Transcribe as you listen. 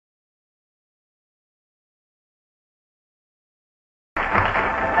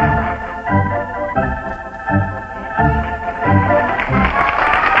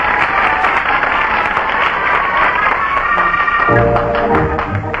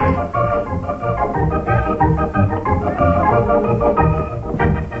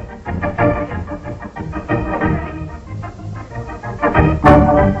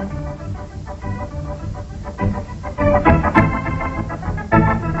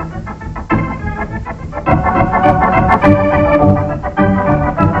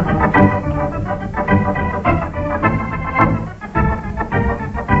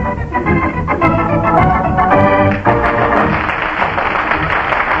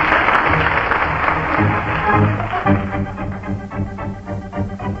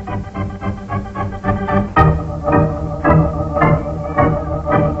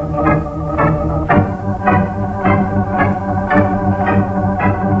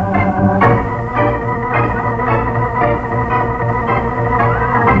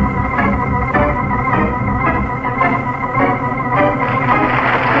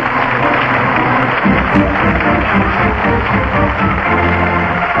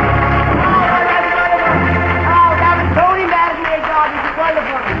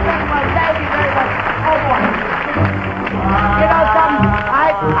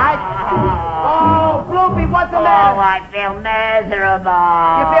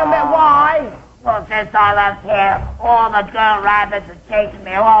miserable. You feel that? Why? Well, since I left here, all the girl rabbits are chasing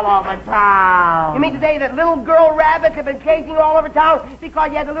me all over town. You mean to say that little girl rabbits have been chasing you all over town because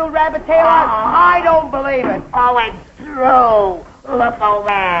you had the little rabbit tail on? I don't believe it. Oh, it's true. Look over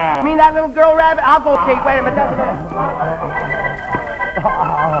there. You mean that little girl rabbit? I'll go see. Wait a minute.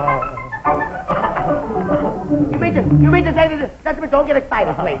 You mean to say that... Don't get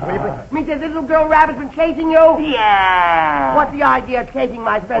excited, please. You mean to say the little girl rabbit's been chasing you? Yeah. What's the idea of chasing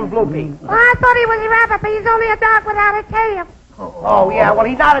my friend Bloopy? Well, I thought he was a rabbit, but he's only a dog without a tail. Oh, yeah. Well,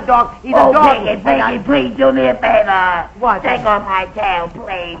 he's not a dog. He's a dog. Piggy, please do me a favor. What? Take off my tail,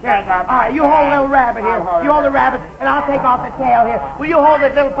 please. Take off All right, you hold the little rabbit here. You hold the rabbit, and I'll take off the tail here. Will you hold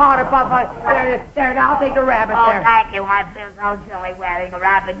this little powder puff on? There, now I'll take the rabbit there. Oh, thank you. I feel so silly wearing a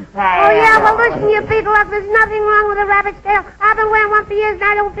rabbit's tail. Oh, yeah, well, listen, you people, there's nothing wrong with a rabbit's tail. I've been wearing one for years, and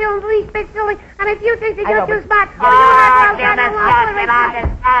I don't feel in the least bit silly. And if you think that you're too smart, Oh, you're disgusting.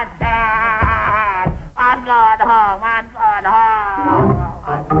 I'm going home. I'm going home.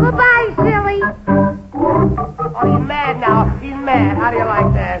 Goodbye, silly. Oh, he's mad now. He's mad. How do you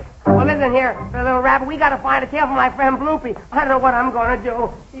like that? Well, listen here, little rabbit. We got to find a tail for my friend Bloopy. I don't know what I'm going to do.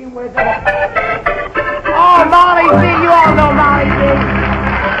 Oh, Molly C. You all know Molly C.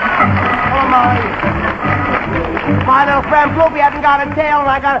 Oh, Molly. My little friend Bloopy hasn't got a tail,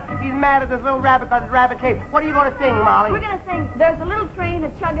 and he's mad at this little rabbit because his rabbit tail. What are you going to sing, Molly? We're going to sing, There's a Little Train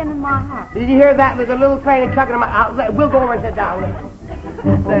a-Chugging in My Heart. Did you hear that? There's a little train a-chugging in my heart. We'll go over and sit down.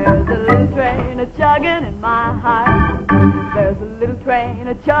 There's a little train a-chugging in my heart. There's a little train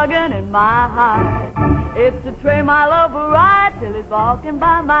a-chugging in my heart. It's a train my love will ride till it's walking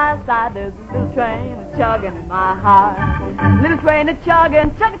by my side. There's a little train a-chugging in my heart. Little train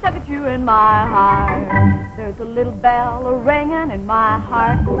a-chugging, chugga-chugga-choo in my heart. There's a little bell a-ringing in my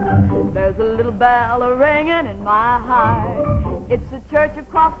heart. There's a little bell a-ringing in my heart. It's a church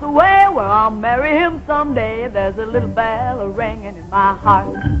across the way where I'll marry him someday. There's a little bell a-ringing in my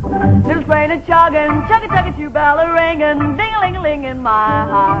heart. Little train a-chugging, chugga-chugga-choo bell a-ringing, ding-a-ling-a-ling in my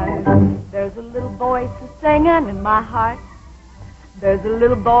heart. There's a little voice a-singing in my heart. There's a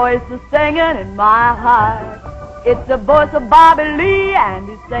little voice a-singing in my heart. It's the voice of Bobby Lee, and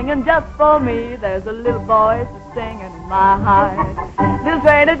he's singing just for me. There's a little voice a-singing in my heart. Little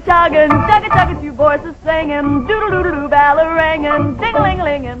train a-chugging, chugga-chugga-choo voice a-singing, doodle-doodle-doo bell a-ringing,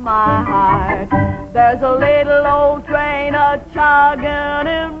 ding-a-ling-a-ling in my heart. There's a little old train a-chugging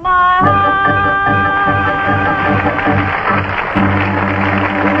in my heart.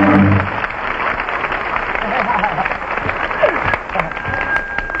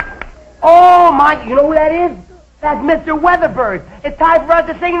 Oh, my, you know who that is? That's Mr. Weatherbird. It's time for us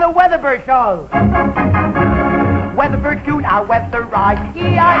to sing the Weatherbird song. Weatherbird shoot our weather ride.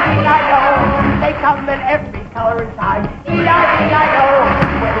 E-I-E-I-O. They come in every color and size. E-I-E-I-O.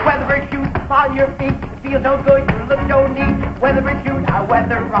 When the Weatherbird shoots upon your feet, you feel so good, you look so neat. Weatherbird shoot our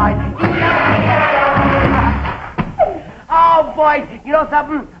weather ride. E-I-E-I-O. Oh, boy, you know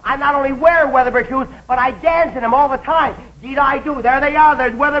something? I not only wear Weatherbird shoes, but I dance in them all the time. Indeed, I do. There they are.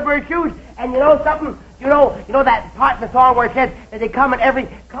 There's Weatherbird shoes. And you know something? You know that part in the song where it says that they come in every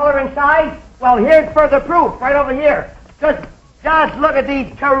color and size? Well, here's further proof right over here. Just look at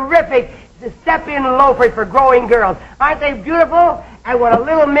these terrific step-in loafers for growing girls. Aren't they beautiful? And when a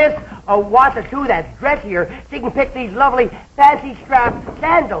little miss wants a two that's dressier, she can pick these lovely fancy strap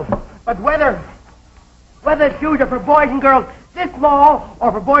sandals. But whether shoes are for boys and girls this small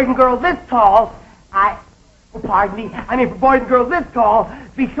or for boys and girls this tall, for boys and girls this tall,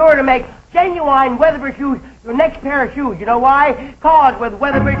 be sure to make genuine Weatherbird shoes your next pair of shoes. You know why? Cause with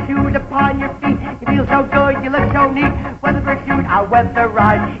Weatherbird shoes upon your feet, you feel so good, you look so neat. Weatherbird shoes are weather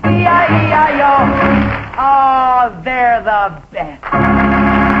ride. E-I-E-I-O. Oh, they're the best.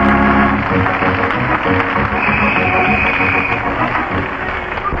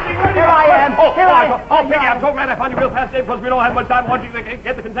 Here I am. Oh, Piggy, I'm so glad I found you real fast, Dave, because we don't have much time. I want you to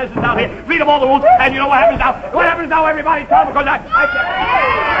get the concessions down here. Read them all the rules, and you know what happens now. What happens now, everybody? Tell them, because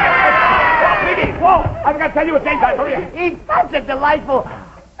Piggy, whoa! I've got to tell you a thing. Hurry up. He's such a delightful...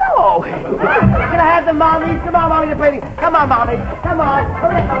 Oh! Can I have the mommies? Come on, mommy, the pretty. Come on, mommy. Come on.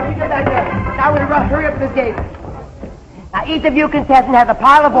 Hurry up, mommy. Get back there. Now we're going to hurry up this game. Now, each of you contestants has a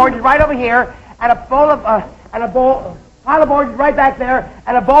pile of oranges right over here, and a pile of oranges right back there,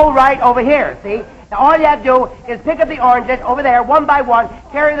 and a bowl right over here, see? Now, all you have to do is pick up the oranges over there, one by one,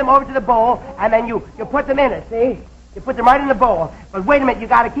 carry them over to the bowl, and then you put them in it, see? You put them right in the bowl. But wait a minute, you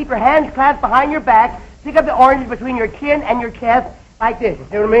got to keep your hands clasped behind your back, pick up the oranges between your chin and your chest, like this, you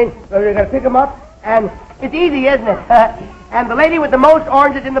see what I mean? So you're going to pick them up, and it's easy, isn't it? And the lady with the most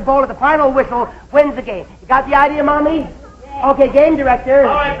oranges in the bowl at the final whistle wins the game. You got the idea, Mommy? Okay, game director.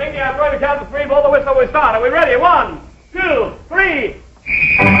 All right, Pinky, I'm going to count to 3. Blow the whistle. We start. Are we ready? 1, 2, 3.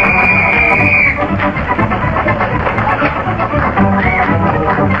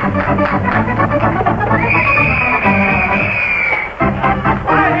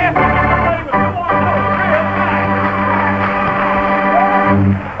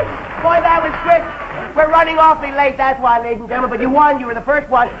 Boy, that was quick. We're running awfully late, that's why, ladies and gentlemen, but you won. You were the first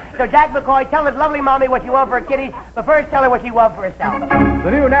one. So, Jack McCoy, tell his lovely mommy what you want for her kitties, but first tell her what she wants for herself.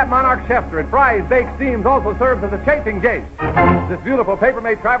 The new Nat Monarch Chester and fries, baked, steams also serves as a chafing dish. This beautiful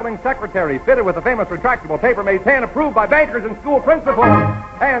Papermate traveling secretary, fitted with the famous retractable Papermate pen, approved by bankers and school principals.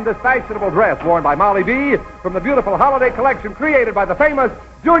 And this fashionable dress worn by Molly B. from the beautiful holiday collection created by the famous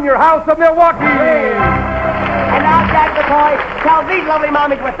Junior House of Milwaukee. And now, Jack McCoy, tell these lovely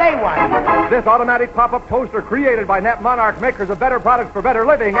mommies what they want. This automatic pop-up toaster created by Nat Monarch, makers of better products for better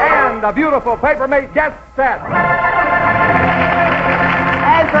living, and a beautiful Papermate guest set.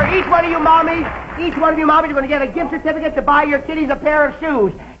 And for each one of you mommies is going to get a gift certificate to buy your kitties a pair of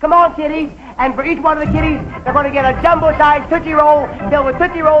shoes. Come on, kitties. And for each one of the kitties, they're going to get a jumbo-sized Tootsie Roll filled with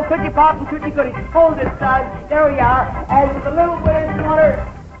Tootsie Roll, Tootsie Pops, and Tootsie Goodies. Hold it, son. There we are. And for the little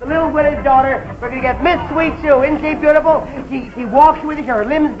widow's daughter, we're going to get Miss Sweet Shoe. Isn't she beautiful? She walks with it, her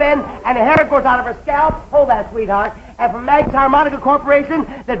limbs bend, and the hair goes out of her scalp. Hold that, sweetheart. And from Magnus Harmonica Corporation,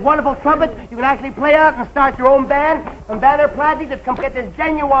 that wonderful trumpet you can actually play out and start your own band. From Banner Plastic, that's come get this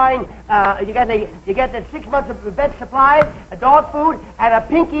genuine, you get the 6 months of vet supplies, a dog food, and a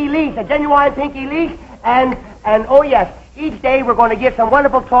pinky leash, a genuine pinky leash. And oh yes, each day we're going to give some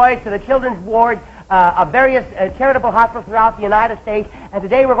wonderful toys to the children's ward of various charitable hospitals throughout the United States. And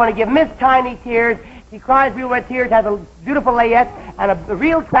today we're going to give Miss Tiny Tears. She cries real red tears, has a beautiful layette and a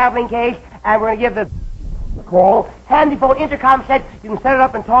real traveling case. And we're going to give the call handy-phone intercom set. You can set it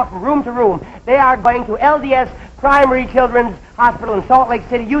up and talk from room to room. They are going to LDS Primary Children's Hospital in Salt Lake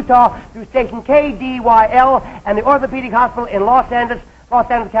City, Utah, through station KDYL, and the Orthopedic Hospital in Los Angeles,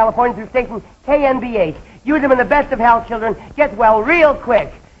 California, through station KNBH. Use them in the best of health, children. Get well real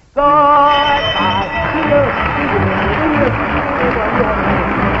quick. This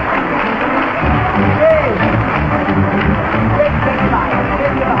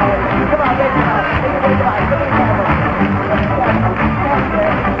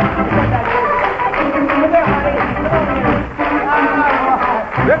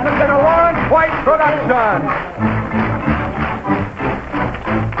has been a Lawrence White production.